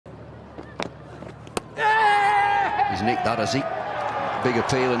He's nicked that, has he? Big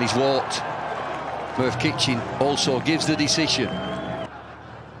appeal and he's walked. Murph Kitchen also gives the decision.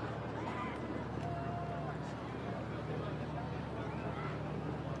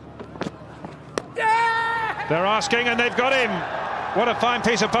 They're asking and they've got him. What a fine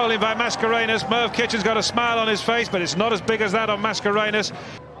piece of bowling by Mascarenhas. Murph Kitchen's got a smile on his face, but it's not as big as that on Mascarenhas.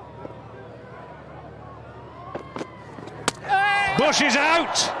 Bush is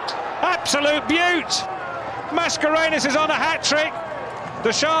out. Absolute beaut. Mascarenhas is on a hat-trick.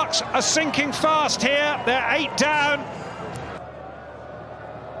 The Sharks are sinking fast here. They're 8 down.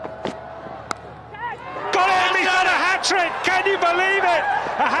 Got him! He's done a hat-trick! Can you believe it?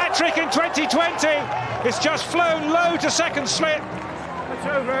 A hat-trick in 2020. It's just flown low to second slip. It's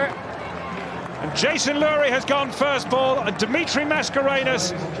over. And Jason Lurie has gone first ball, and Dimitri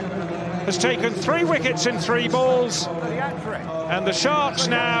Mascarenhas has taken 3 wickets in 3 balls. And the Sharks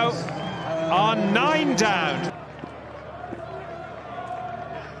now are 9 down.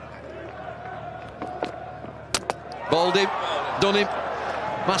 Bowled him, done him.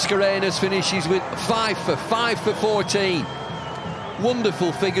 Mascarenhas finishes with 5 for 14.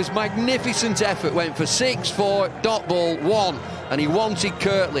 Wonderful figures, magnificent effort. Went for 6, 4, dot ball 1, and he wanted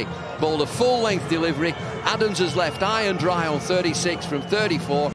Kirtley. Bowled a full-length delivery. Adams has left high and dry on 36 from 34.